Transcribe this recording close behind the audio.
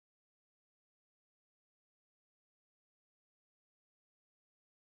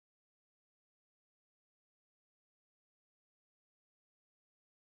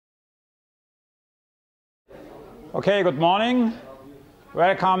Okay, good morning.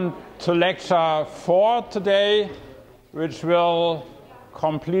 Welcome to lecture 4 today, which will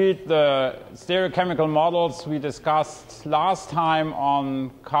complete the stereochemical models we discussed last time on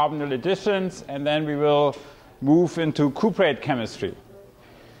carbonyl additions, and then we will move into cuprate chemistry.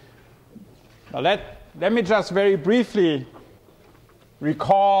 Now let me just very briefly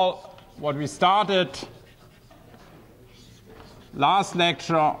recall what we started last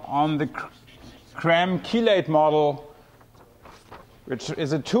lecture on the Cram chelate model, which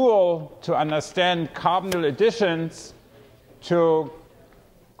is a tool to understand carbonyl additions to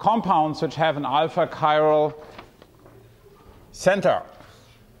compounds which have an alpha chiral center.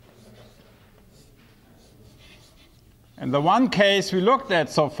 And the one case we looked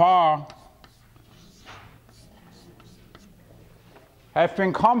at so far have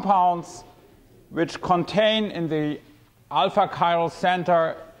been compounds which contain in the alpha chiral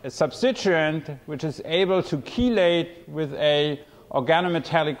center a substituent which is able to chelate with a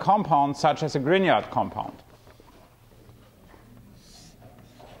organometallic compound such as a Grignard compound.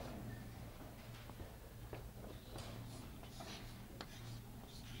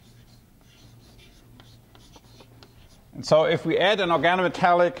 And so if we add an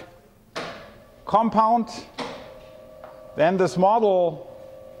organometallic compound, then this model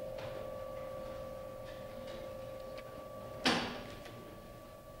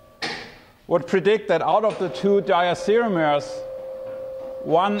would predict that out of the two diastereomers,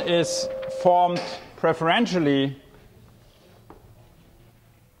 one is formed preferentially,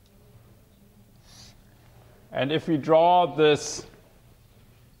 and if we draw this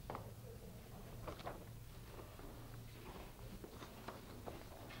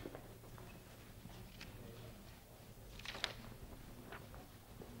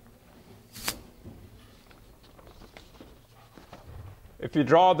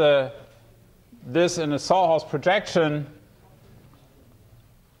this in a Sawhorse projection,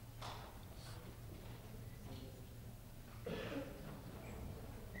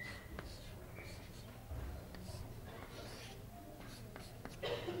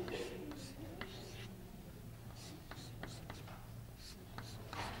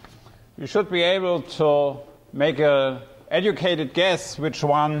 you should be able to make an educated guess which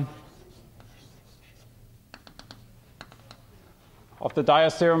one of the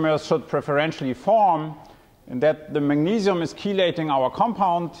diastereomers should preferentially form, and that the magnesium is chelating our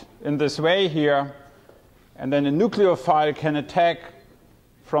compound in this way here, and then a nucleophile can attack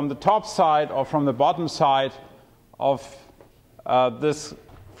from the top side or from the bottom side of this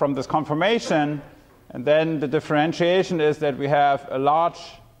conformation, and then the differentiation is that we have a large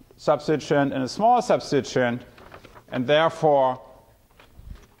substituent and a small substituent, and therefore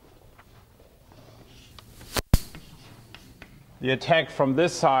the attack from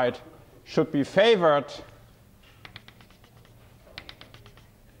this side should be favored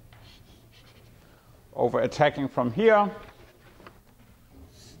over attacking from here.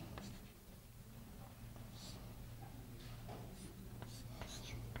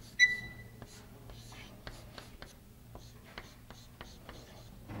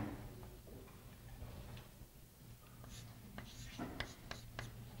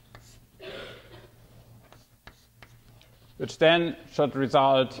 Which then should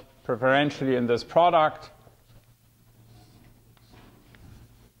result preferentially in this product.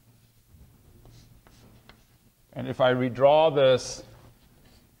 And if I redraw this,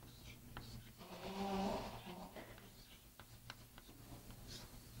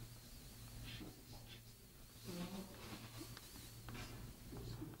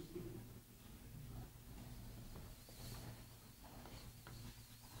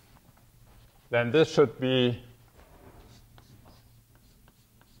 then this should be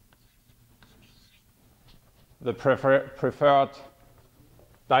the preferred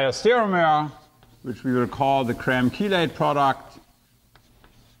diastereomer, which we will call the Cram chelate product.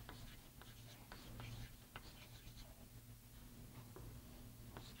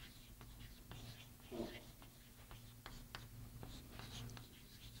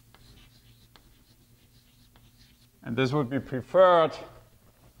 And this would be preferred.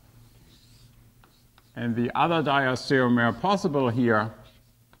 And the other diastereomer possible here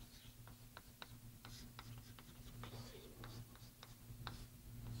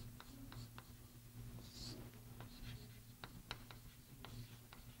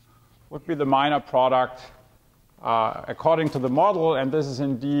would be the minor product according to the model, and this is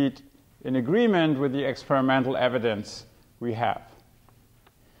indeed in agreement with the experimental evidence we have.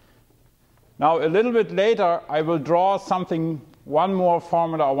 Now, a little bit later, I will draw one more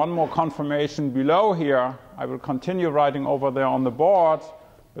formula or one more confirmation below here. I will continue writing over there on the board,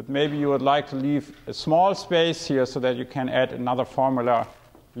 but maybe you would like to leave a small space here so that you can add another formula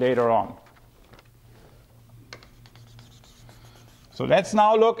later on. So let's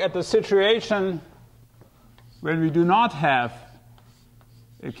now look at the situation when we do not have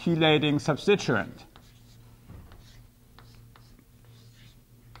a chelating substituent.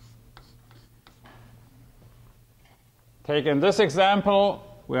 Take in this example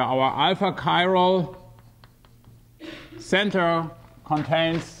where our alpha chiral center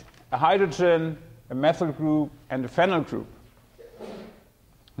contains a hydrogen, a methyl group, and a phenyl group.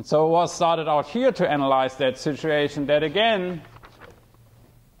 And so it was started out here to analyze that situation that again,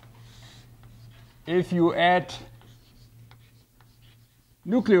 if you add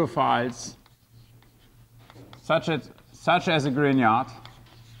nucleophiles such as a Grignard,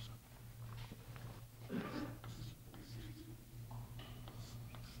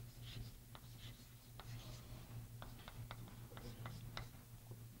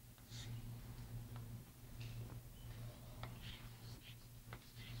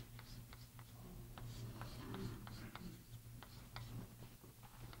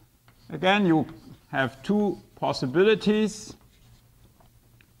 again, you have two possibilities.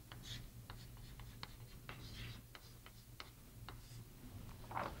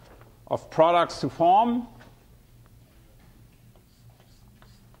 Of products to form.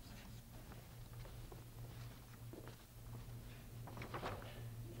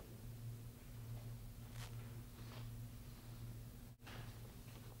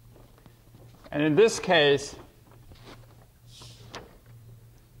 And in this case,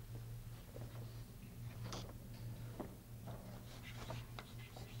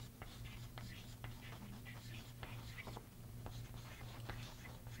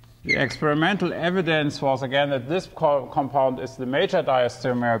 the experimental evidence was again that this compound is the major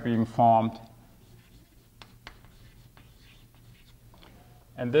diastereomer being formed.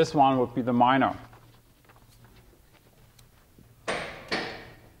 And this one would be the minor.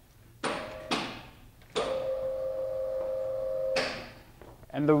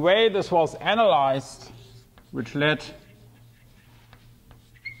 And the way this was analyzed, which led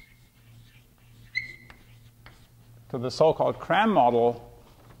to the so-called Cram model,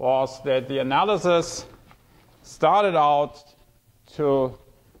 was that the analysis started out to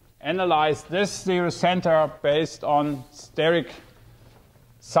analyze this stereocenter based on steric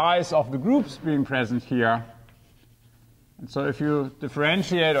size of the groups being present here. And so if you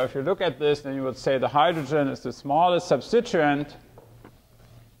differentiate, or if you look at this, then you would say the hydrogen is the smallest substituent.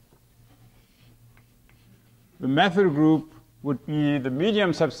 The methyl group would be the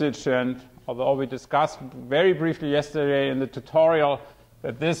medium substituent, although we discussed very briefly yesterday in the tutorial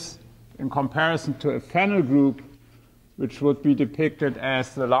that this, in comparison to a phenyl group, which would be depicted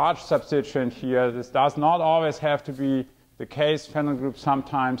as the large substituent here, this does not always have to be the case. Phenyl groups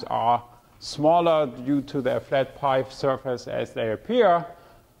sometimes are smaller due to their flat pi surface as they appear.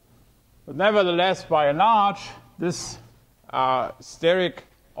 But nevertheless, by and large, this steric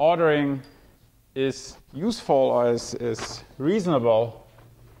ordering is useful or is reasonable.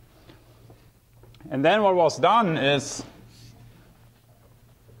 And then what was done is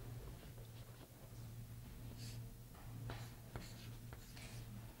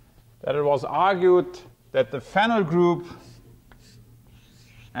that it was argued that the phenyl group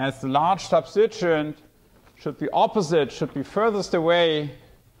as the large substituent should be opposite, should be furthest away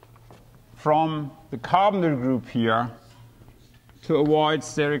from the carbonyl group here to avoid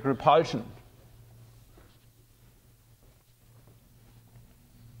steric repulsion.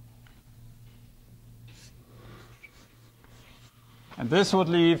 And this would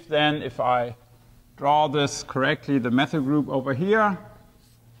leave then, if I draw this correctly, the methyl group over here,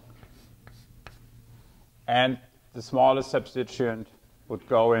 and the smallest substituent would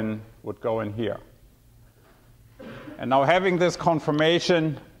go in here. And now having this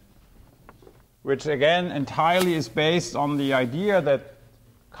conformation, which again entirely is based on the idea that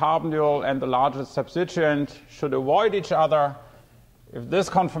carbonyl and the largest substituent should avoid each other, if this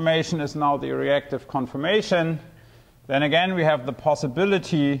conformation is now the reactive conformation, then again we have the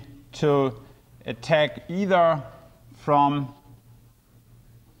possibility to attack either from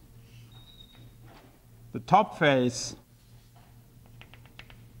the top phase,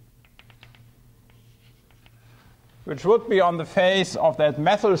 which would be on the face of that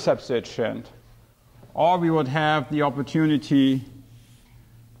methyl substituent, or we would have the opportunity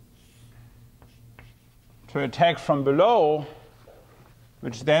to attack from below,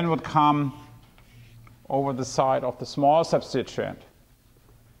 which then would come over the side of the small substituent.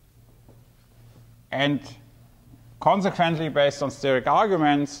 And consequently, based on steric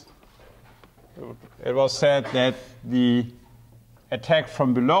arguments, it was said that the attacked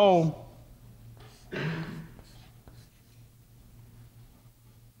from below,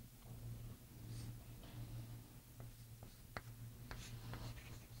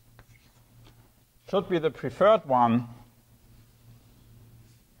 should be the preferred one.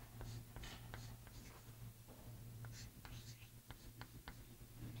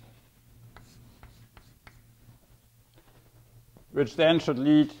 Which then should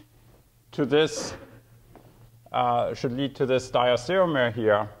lead to this diastereomer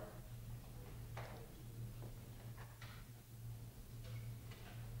here.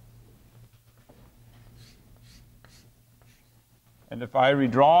 And if I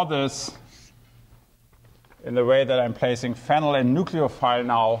redraw this in the way that I'm placing phenyl and nucleophile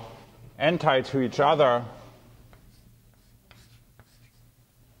now anti to each other,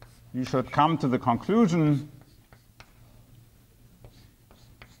 you should come to the conclusion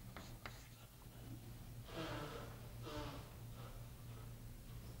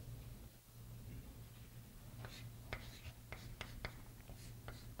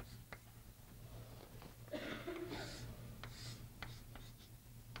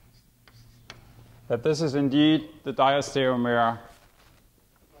that this is indeed the diastereomer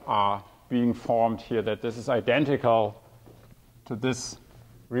being formed here, that this is identical to this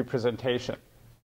representation.